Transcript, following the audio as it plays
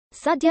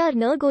Sadyr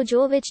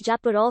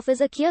Japarov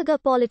is a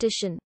Kyrgyz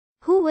politician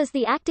who was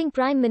the acting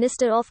Prime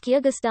Minister of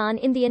Kyrgyzstan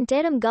in the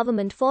interim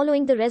government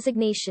following the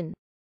resignation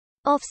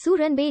of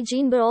Sooronbay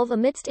Jeenbayev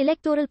amidst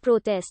electoral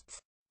protests.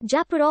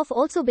 Japarov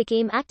also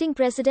became acting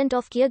president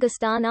of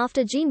Kyrgyzstan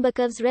after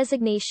Jeenbayev's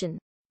resignation,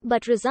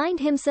 but resigned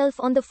himself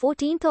on the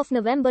 14th of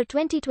November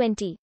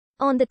 2020.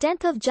 On the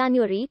 10th of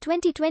January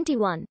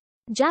 2021,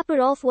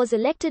 Japarov was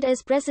elected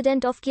as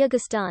president of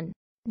Kyrgyzstan.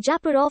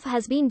 Japarov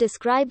has been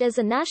described as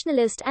a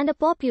nationalist and a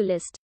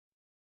populist.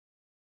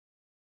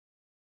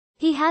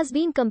 He has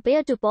been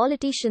compared to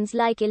politicians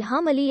like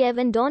Ilham Aliyev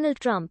and Donald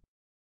Trump.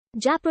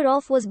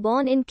 Japarov was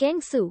born in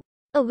Kengsu,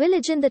 a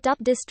village in the Tup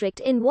district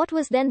in what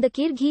was then the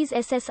Kyrgyz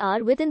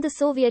SSR within the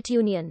Soviet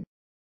Union,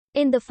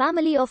 in the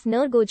family of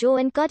Nurgojo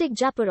and Kudik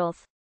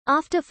Japarov.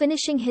 After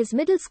finishing his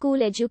middle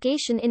school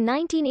education in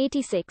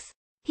 1986,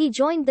 he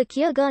joined the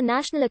Kyrgyz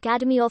National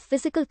Academy of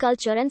Physical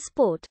Culture and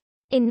Sport.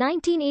 In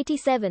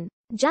 1987,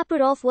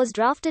 Japarov was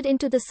drafted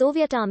into the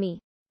Soviet Army,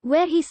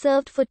 where he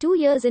served for 2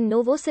 years in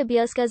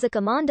Novosibirsk as a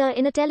commander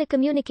in a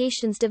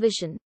telecommunications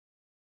division.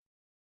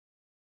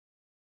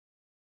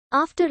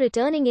 After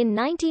returning in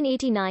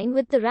 1989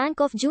 with the rank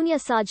of junior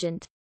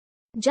sergeant,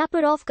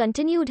 Japarov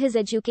continued his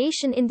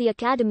education in the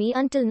academy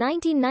until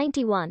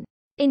 1991.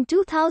 In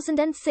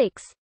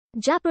 2006,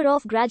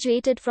 Japarov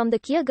graduated from the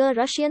Kyrgyz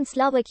Russian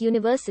Slovak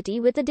University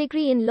with a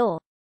degree in law.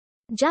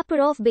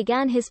 Japarov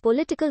began his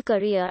political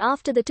career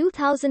after the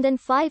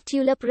 2005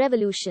 Tulip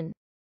Revolution.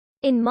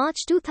 In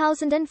March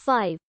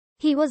 2005,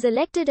 he was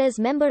elected as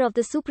member of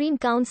the Supreme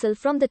Council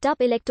from the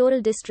Tup electoral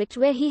district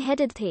where he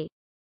headed the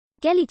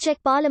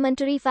Kelychek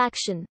parliamentary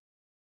faction.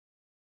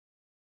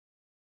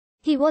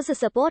 He was a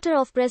supporter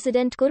of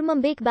President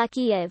Kurmanbek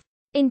Bakiyev.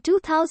 In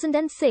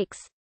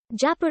 2006,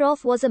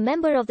 Japarov was a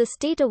member of the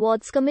State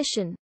Awards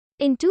Commission.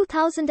 In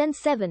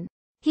 2007,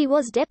 he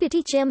was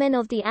deputy chairman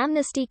of the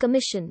Amnesty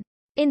Commission.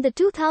 In the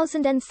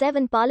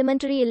 2007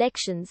 parliamentary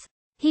elections,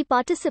 he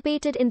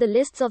participated in the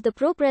lists of the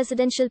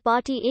pro-presidential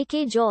party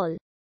AK Jol,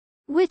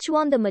 which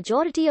won the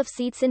majority of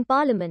seats in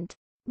parliament,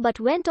 but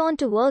went on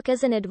to work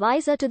as an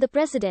advisor to the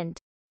president.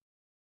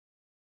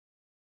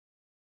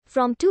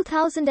 From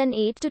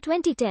 2008 to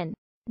 2010,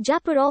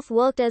 Japarov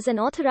worked as an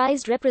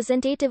authorized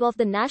representative of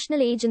the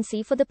National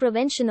Agency for the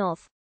Prevention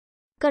of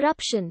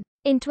Corruption.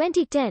 In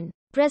 2010,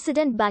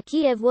 President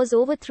Bakiyev was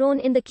overthrown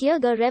in the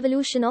Kyrgyz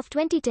Revolution of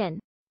 2010.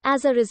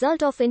 As a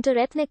result of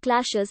inter-ethnic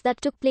clashes that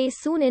took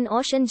place soon in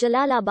Osh and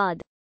Jalalabad,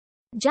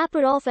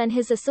 Japarov and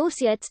his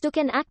associates took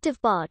an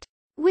active part,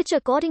 which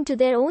according to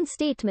their own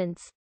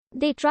statements,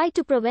 they tried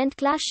to prevent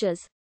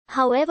clashes.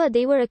 However,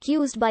 they were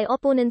accused by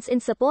opponents in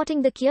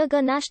supporting the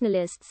Kyrgyz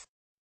nationalists.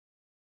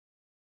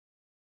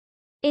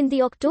 In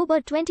the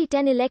October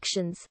 2010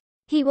 elections,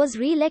 he was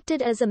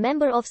re-elected as a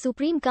member of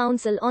Supreme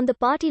Council on the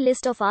party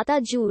list of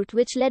Ata Jurt,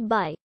 which led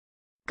by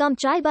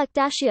Kamchaibak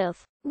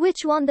Tashiev,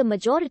 which won the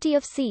majority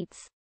of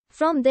seats.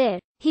 From there,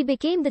 he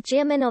became the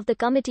chairman of the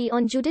Committee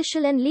on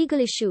Judicial and Legal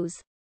Issues.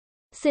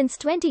 Since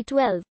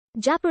 2012,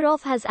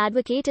 Japarov has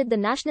advocated the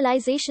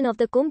nationalization of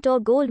the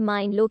Kumtor gold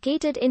mine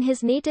located in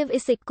his native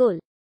Issyk-Kul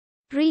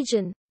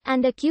region,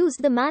 and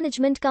accused the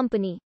management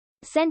company,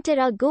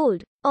 Centerra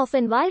Gold, of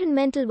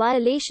environmental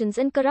violations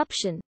and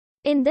corruption.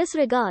 In this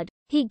regard,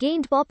 he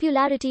gained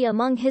popularity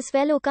among his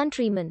fellow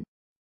countrymen.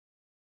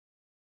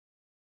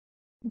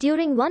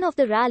 During one of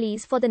the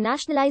rallies for the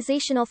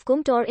nationalization of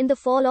Kumtor in the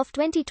fall of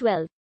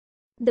 2012,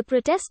 the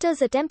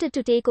protesters attempted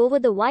to take over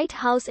the White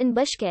House in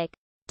Bishkek.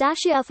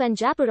 Tashiev and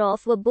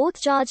Japarov were both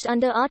charged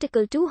under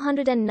Article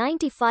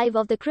 295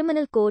 of the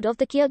Criminal Code of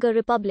the Kyrgyz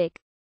Republic.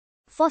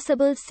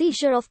 Forcible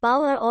seizure of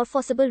power or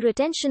forcible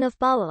retention of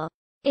power.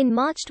 In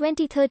March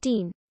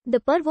 2013, the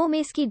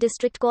Pervomaiski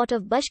District Court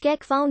of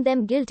Bishkek found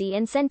them guilty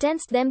and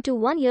sentenced them to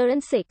 1 year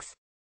and 6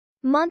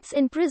 months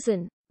in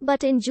prison.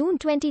 But in June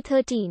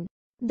 2013,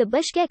 the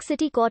Bishkek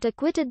City Court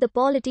acquitted the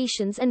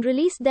politicians and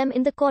released them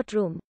in the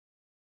courtroom.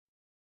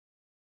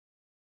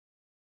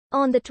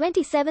 On the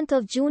 27th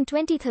of June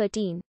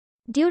 2013,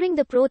 during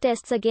the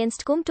protests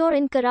against Kumtor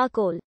in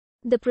Karakol,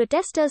 the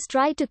protesters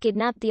tried to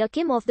kidnap the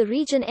Hakim of the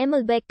region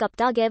Emilbek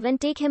Kaptagev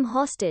and take him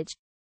hostage.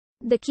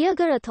 The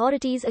Kyrgyz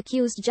authorities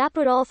accused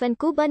Japarov and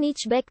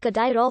Kubanichbek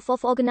Kadyrov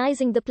of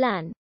organizing the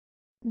plan.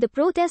 The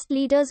protest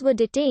leaders were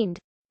detained,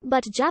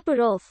 but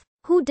Japarov,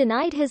 who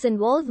denied his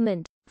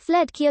involvement,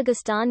 fled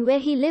Kyrgyzstan where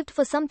he lived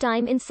for some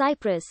time in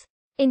Cyprus.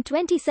 In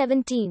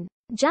 2017,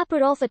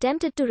 Japarov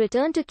attempted to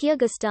return to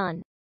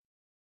Kyrgyzstan.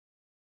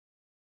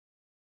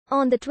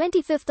 On the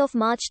 25th of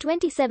March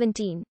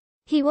 2017,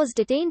 he was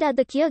detained at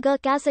the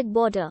Kyrgyz-Kazakh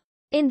border.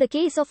 In the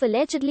case of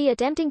allegedly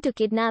attempting to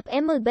kidnap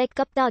Emilbek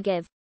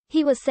Kaptagev,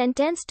 he was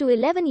sentenced to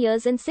 11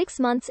 years and 6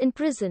 months in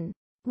prison.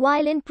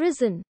 While in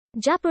prison,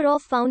 Japarov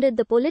founded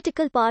the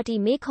political party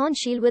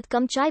Mekhonshil with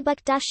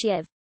Kamchaibak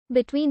Tashiev.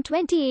 Between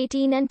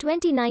 2018 and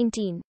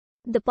 2019,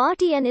 the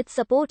party and its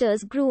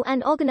supporters grew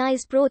and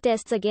organized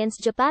protests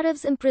against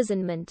Japarov's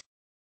imprisonment.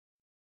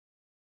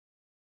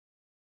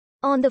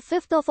 On the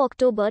 5th of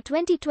October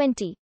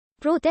 2020,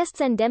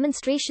 protests and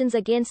demonstrations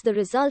against the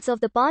results of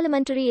the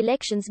parliamentary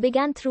elections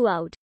began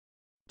throughout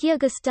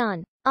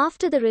Kyrgyzstan.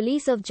 After the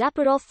release of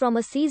Japarov from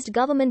a seized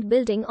government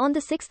building on the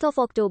 6th of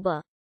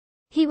October,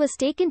 he was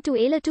taken to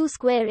Alatu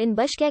Square in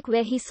Bishkek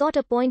where he sought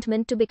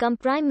appointment to become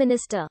Prime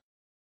Minister.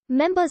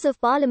 Members of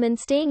parliament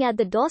staying at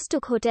the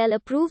Dostuk Hotel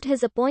approved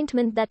his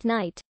appointment that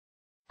night.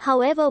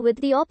 However,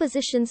 with the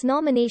opposition's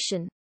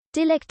nomination,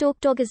 Tilek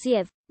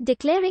Toktogaziev,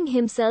 declaring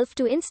himself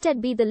to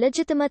instead be the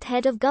legitimate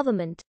head of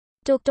government,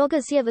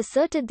 Toktogaziev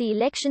asserted the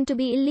election to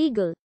be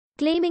illegal,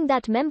 claiming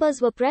that members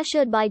were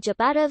pressured by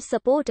Japarov's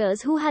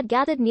supporters who had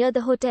gathered near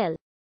the hotel.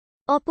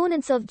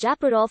 Opponents of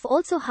Japarov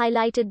also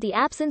highlighted the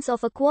absence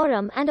of a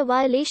quorum and a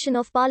violation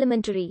of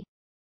parliamentary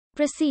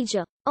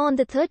procedure. On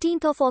the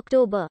 13th of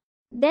October,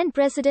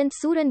 then-President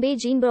Sooronbay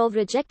Jeenberov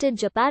rejected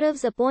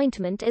Japarov's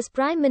appointment as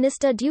Prime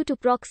Minister due to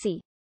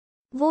proxy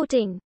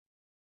voting.